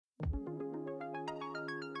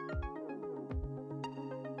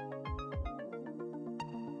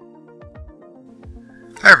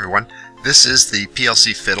Hi everyone, this is the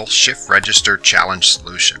PLC Fiddle Shift Register Challenge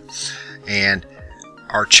solution, and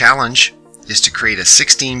our challenge is to create a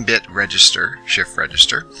 16-bit register, shift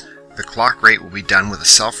register. The clock rate will be done with a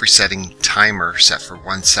self-resetting timer set for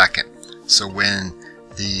 1 second. So when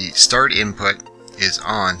the start input is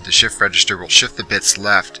on, the shift register will shift the bits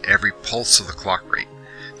left every pulse of the clock rate.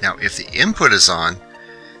 Now if the input is on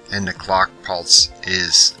and the clock pulse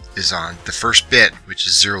is on, the first bit, which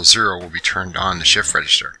is 00, will be turned on the shift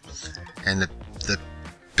register. And the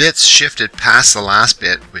bits shifted past the last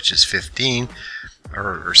bit, which is 15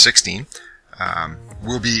 or 16,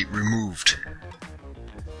 will be removed.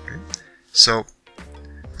 Okay. So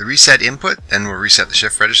the reset input then will reset the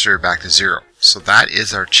shift register back to 0. So that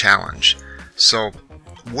is our challenge. So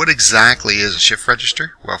what exactly is a shift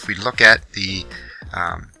register? Well, if we look at the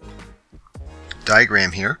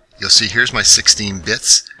diagram here, you'll see here's my 16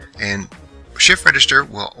 bits, and shift register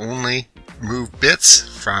will only move bits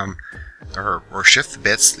from or shift the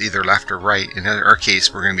bits either left or right. In our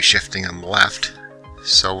case, we're going to be shifting them left,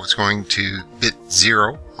 so it's going to bit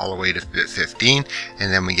 0 all the way to bit 15,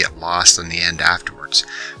 and then we get lost on the end afterwards.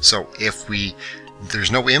 So if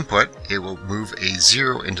there's no input, it will move a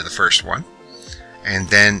 0 into the first one, and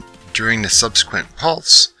then during the subsequent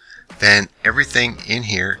pulse, then everything in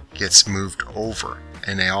here gets moved over,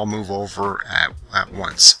 and they all move over at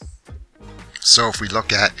once. So if we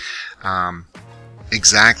look at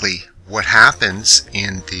exactly what happens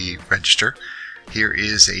in the register, here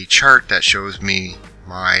is a chart that shows me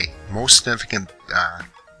my most significant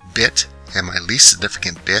bit and my least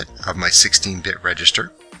significant bit of my 16-bit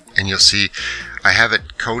register. And you'll see I have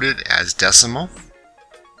it coded as decimal.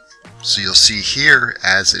 So you'll see here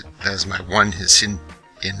as my 1 is in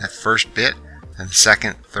the first bit, and the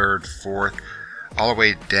second, third, fourth, all the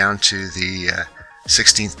way down to the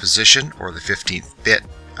 16th position or the 15th bit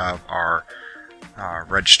of our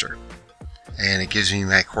register, and it gives me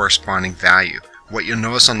my corresponding value. What you'll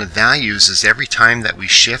notice on the values is every time that we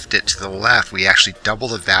shift it to the left, we actually double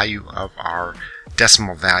the value of our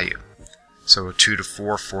decimal value. So 2 to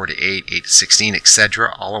 4, 4 to 8, 8 to 16,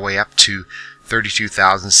 etc., all the way up to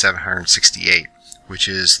 32,768, which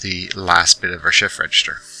is the last bit of our shift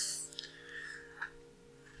register.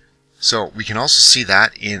 So we can also see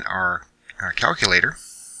that in our calculator.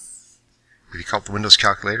 If you call up the Windows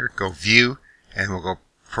calculator, go View, and we'll go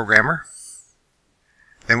Programmer.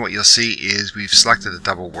 Then what you'll see is we've selected a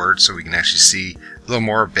double word, so we can actually see a little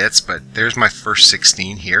more bits, but there's my first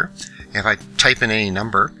 16 here. And if I type in any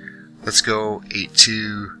number, let's go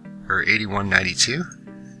 8192.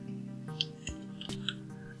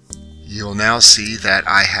 You'll now see that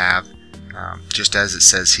I have, just as it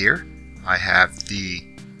says here, I have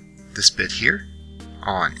this bit here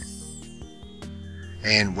on.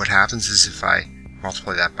 And what happens is if I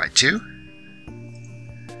multiply that by 2,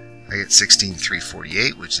 I get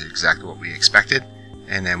 16,348, which is exactly what we expected.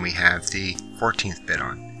 And then we have the 14th bit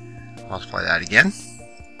on. Multiply that again,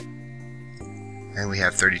 and we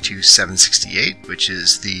have 32,768, which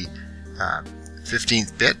is the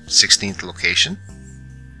 15th bit, 16th location.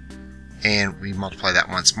 And we multiply that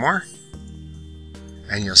once more,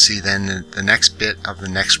 and you'll see then the next bit of the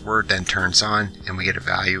next word then turns on, and we get a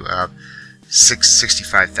value of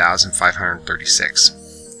 65,536.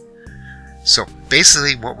 So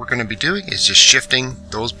basically what we're going to be doing is just shifting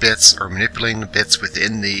those bits or manipulating the bits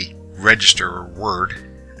within the register or word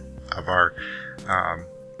of our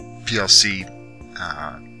PLC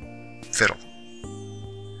Fiddle.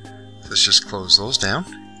 So let's just close those down,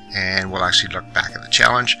 and we'll actually look back at the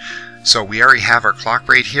challenge. So we already have our clock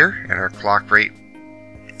rate here, and our clock rate,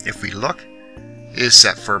 if we look, is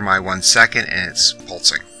set for my 1 second, and it's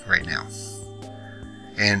pulsing right now.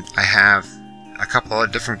 And I have a couple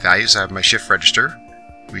of different values. I have my shift register.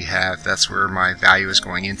 That's where my value is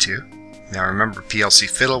going into. Now remember, PLC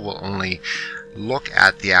Fiddle will only look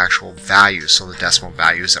at the actual values, so the decimal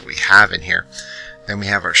values that we have in here. Then we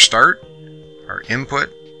have our start, our input,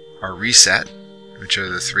 our reset, which are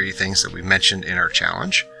the 3 things that we mentioned in our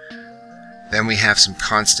challenge. Then we have some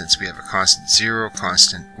constants. We have a constant 0,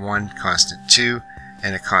 constant 1, constant 2,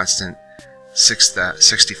 and a constant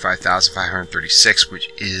 65,536, which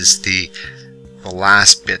is the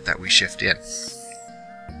last bit that we shift in.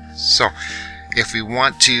 So if we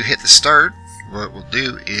want to hit the start, what we'll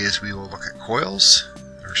do is we will look at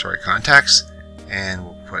contacts, and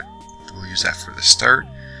we'll use that for the start,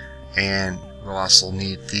 and we'll also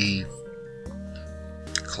need the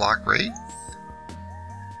clock rate.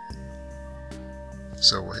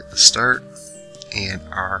 So we'll hit the start and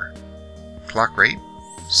our clock rate.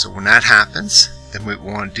 So when that happens, then what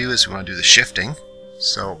we want to do is we want to do the shifting.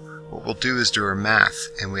 So what we'll do is do our math,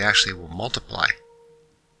 and we actually will multiply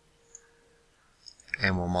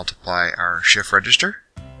and we'll multiply our shift register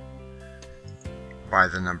by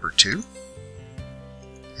the number 2,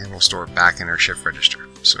 and we'll store it back in our shift register.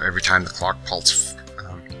 So every time the clock pulse,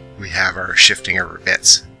 we have our shifting of our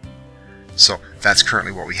bits. So that's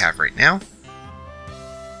currently what we have right now.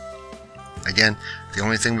 Again, the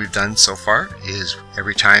only thing we've done so far is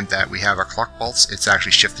every time that we have a clock pulse, it's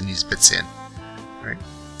actually shifting these bits in. Right?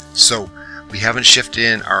 So we haven't shifted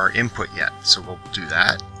in our input yet, so we'll do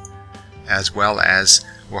that, as well as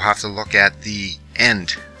we'll have to look at the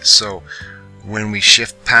end. So when we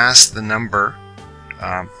shift past the number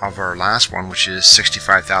of our last one, which is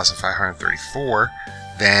 65,534,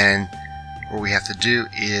 then what we have to do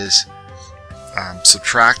is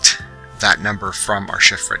subtract that number from our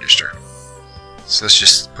shift register. So let's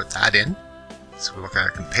just put that in. So we'll look at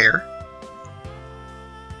a compare.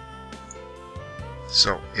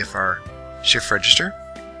 So if our shift register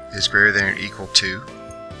is greater than or equal to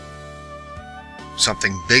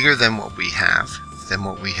something bigger than what we have, then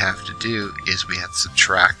what we have to do is we have to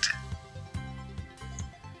subtract.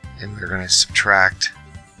 And we're going to subtract,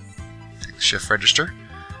 take the shift register,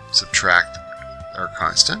 subtract our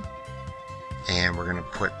constant, and we're going to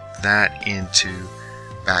put that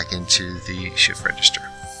back into the shift register.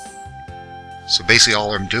 So basically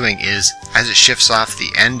all I'm doing is, as it shifts off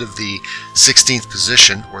the end of the 16th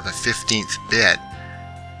position or the 15th bit,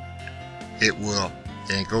 it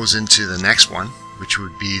goes into the next one, which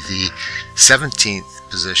would be the 17th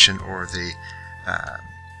position or the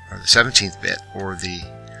 17th bit or the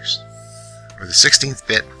 16th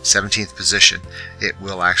bit, 17th position. It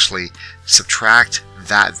will actually subtract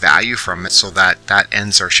that value from it, so that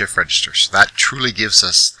ends our shift register. So that truly gives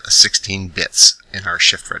us 16 bits in our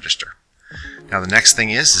shift register. Now the next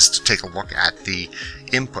thing is to take a look at the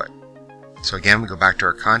input. So again, we go back to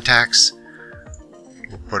our contacts.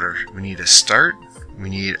 We need a start, we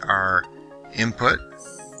need our input,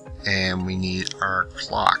 and we need our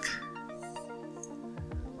clock.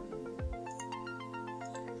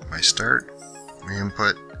 My start, my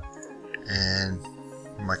input, and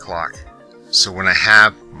my clock. So when I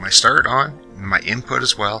have my start on, my input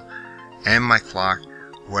as well, and my clock,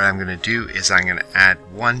 what I'm going to do is I'm going to add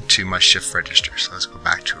 1 to my shift register. So let's go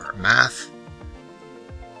back to our math.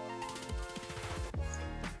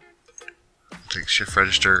 Take the shift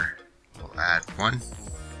register, we'll add 1,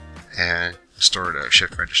 and store it at our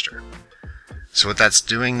shift register. So what that's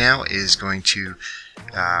doing now is going to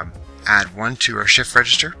add 1 to our shift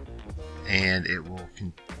register, and it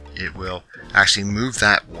will actually move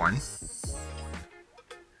that 1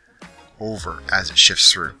 over as it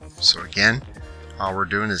shifts through. So again, all we're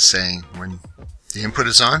doing is saying when the input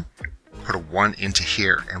is on, put a 1 into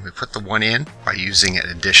here, and we put the 1 in by using an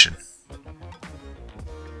addition.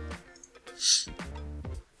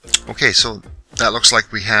 Okay, so that looks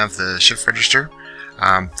like we have the shift register.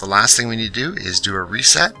 The last thing we need to do is do a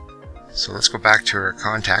reset. So let's go back to our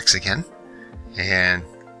contacts again, and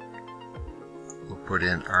we'll put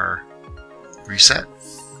in our reset.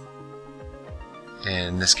 And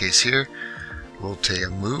in this case here, we'll take a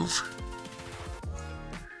move,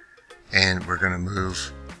 and we're going to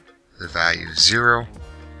move the value 0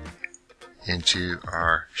 into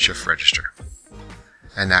our shift register,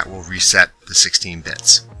 and that will reset the 16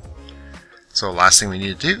 bits. So the last thing we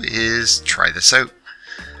need to do is try this out.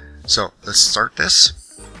 So let's start this.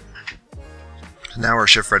 Now our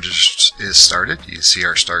shift register is started. You can see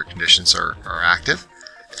our start conditions are active.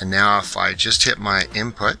 And now if I just hit my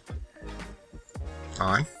input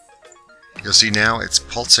on, you'll see now it's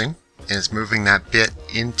pulsing and it's moving that bit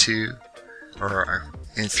into or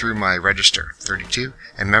in through my register 32.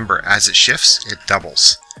 And remember, as it shifts, it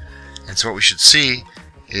doubles. And so what we should see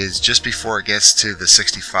is just before it gets to the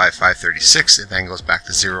 65,536, it then goes back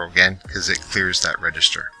to 0 again because it clears that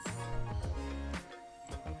register.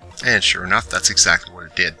 And sure enough, that's exactly what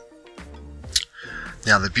it did.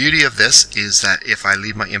 Now the beauty of this is that if I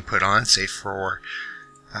leave my input on, say for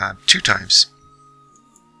 2 times,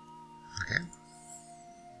 okay,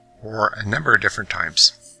 or a number of different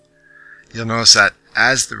times, you'll notice that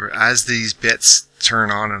as these bits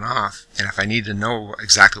turn on and off, and if I need to know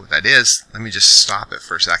exactly what that is, let me just stop it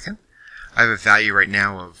for a second. I have a value right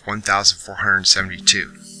now of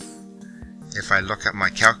 1,472. If I look at my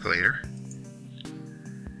calculator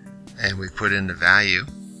and we put in the value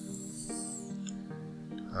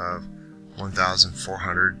of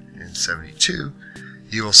 1,472,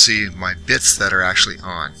 you will see my bits that are actually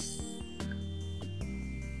on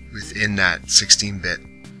within that 16-bit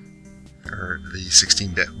or the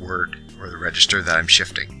 16-bit word or the register that I'm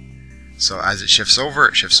shifting. So as it shifts over,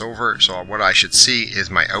 it shifts over. So what I should see is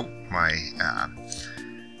my out,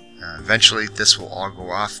 eventually this will all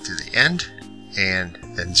go off to the end, and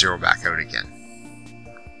then 0 back out again.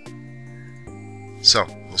 So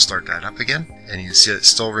we'll start that up again, and you can see it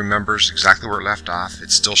still remembers exactly where it left off.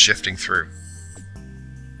 It's still shifting through.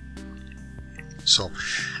 So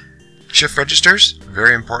shift registers,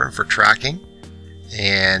 very important for tracking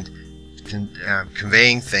and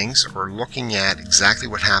conveying things, or looking at exactly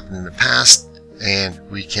what happened in the past, and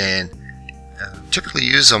we can typically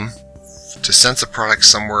use them to sense a product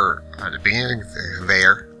somewhere at the beginning of the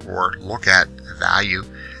conveyor, or look at a value,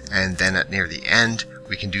 and then at near the end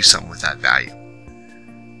we can do something with that value.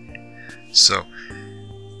 So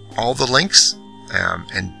all the links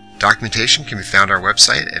and documentation can be found on our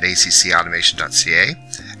website at accautomation.ca,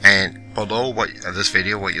 and below this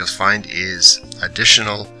video what you'll find is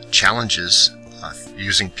additional challenges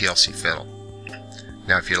using PLC Fiddle.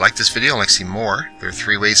 Now if you like this video and like to see more, there are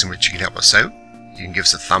 3 ways in which you can help us out. You can give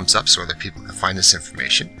us a thumbs up so other people can find this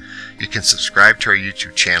information. You can subscribe to our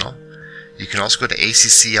YouTube channel. You can also go to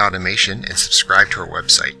ACC Automation and subscribe to our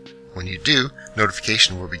website. When you do,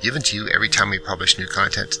 notification will be given to you every time we publish new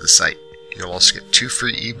content to the site. You'll also get 2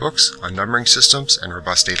 free ebooks on numbering systems and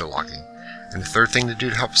robust data logging. And the third thing to do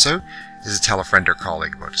to help us out is to tell a friend or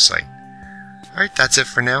colleague about the site. Alright, that's it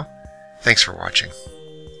for now. Thanks for watching.